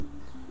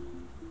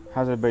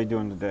How's everybody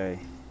doing today?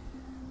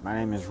 My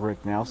name is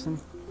Rick Nelson,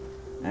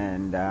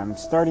 and I'm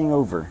starting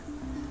over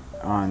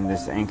on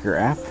this Anchor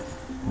app.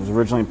 I was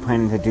originally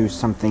planning to do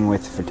something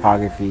with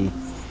photography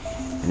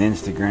and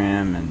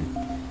Instagram,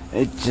 and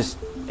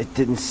it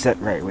didn't set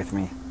right with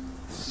me.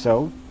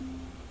 So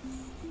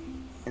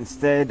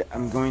instead,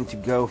 I'm going to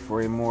go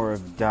for a more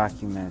of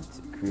document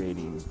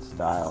creating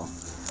style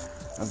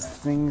of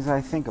things I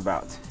think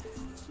about,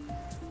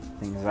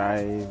 things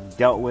I've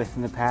dealt with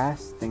in the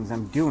past, things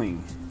I'm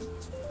doing,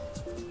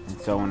 and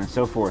so on and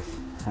so forth.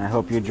 And I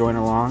hope you join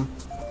along,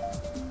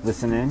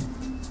 listen in,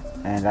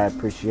 and I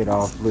appreciate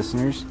all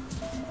listeners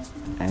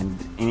and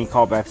any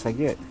callbacks I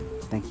get.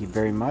 Thank you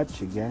very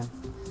much. Again,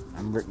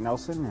 I'm Rick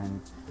Nelson,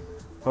 and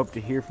hope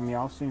to hear from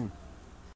y'all soon.